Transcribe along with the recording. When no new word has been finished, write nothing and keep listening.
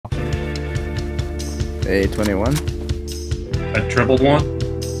a 21. I tripled one.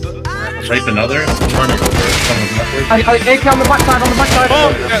 Rape another. Running over. Coming backwards. AK on the backside,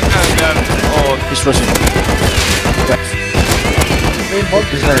 Oh, yeah. Oh, He's rushing.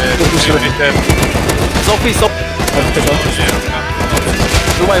 Sophie, Sophie.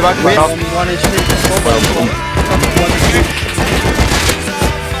 Do my back. One is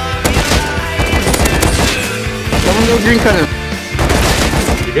someone go green cannon.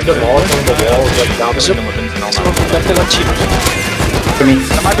 You get the ball from the wall, like down the middle.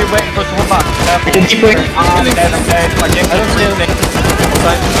 I might be waiting for someone back. I can keep waiting. I'm dead. I don't see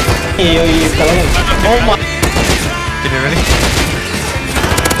Oh my. Did you ready?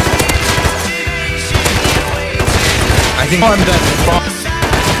 I think I'm dead.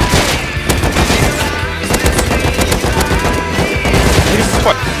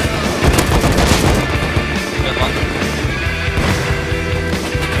 What?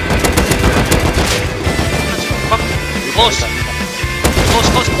 Close.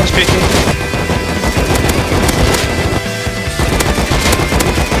 Close.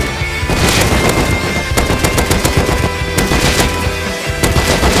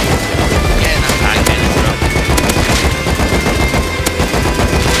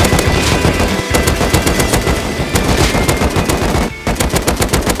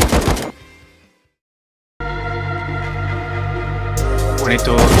 We need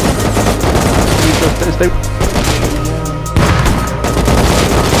to...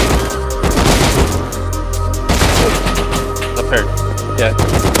 Prepared. Yeah.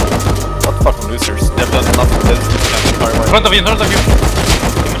 What fucking losers? They've done nothing. In front of you.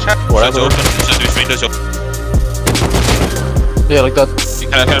 Whatever. Just windows open. Yeah, like that.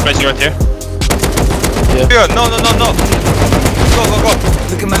 Can I place you right here? Yeah. No. Go.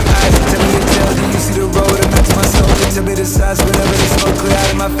 Look in my eyes and tell me your tale. Do you see the road? I'm not to my soul. Tell me the size whenever the smoke clear out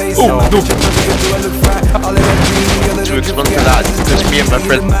of my face. Oh, no. Do I look fine? All of that green, yellow, To explain to that, just me and my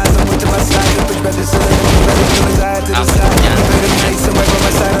friend. I'm to my side. The push back the cylinder. The feelings I had to the side. You better make somewhere by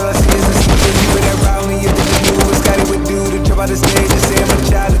my side. All I see is a speaker. You with that round me. You think you knew what Scotty would do to jump out the stage and say I'm a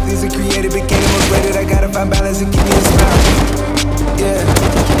child. If things are created, became the most rated. I gotta find balance and keep me a smile. Yeah.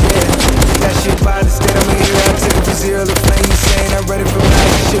 That shit by the state, I'm a hero. I took it for zero, the flame you saying I'm ready for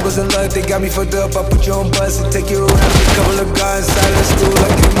life. This shit wasn't luck, they got me fucked up. I put you on bus and take you around. A couple of guys inside of the stool. I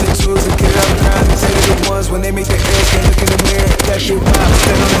give them the tools and get it up grind. And say to the ones when they make the hits, can't look in the mirror. That shit pop,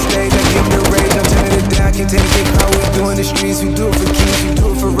 stand on the stage, I give them the rage. I'm turning it down, can't take it how we do in the streets. We do it for keys, we do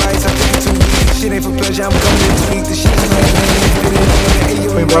it for rights. I think it's too weak, this shit ain't for pleasure. I'm coming to tweak, the shit's like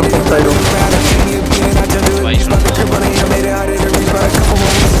I take me a beat and I turn to a beast. About the crib on the air, made it harder to reach by a couple more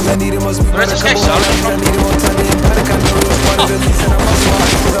reasons. I needed most people. Where's this guy, son? I needed more time to impact. I know it was part of the lease and I'm also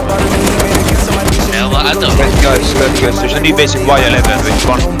hard. Cause I bought a million, made it get some addition. Let's go. There's a new basic Y11, which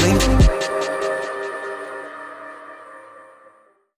one?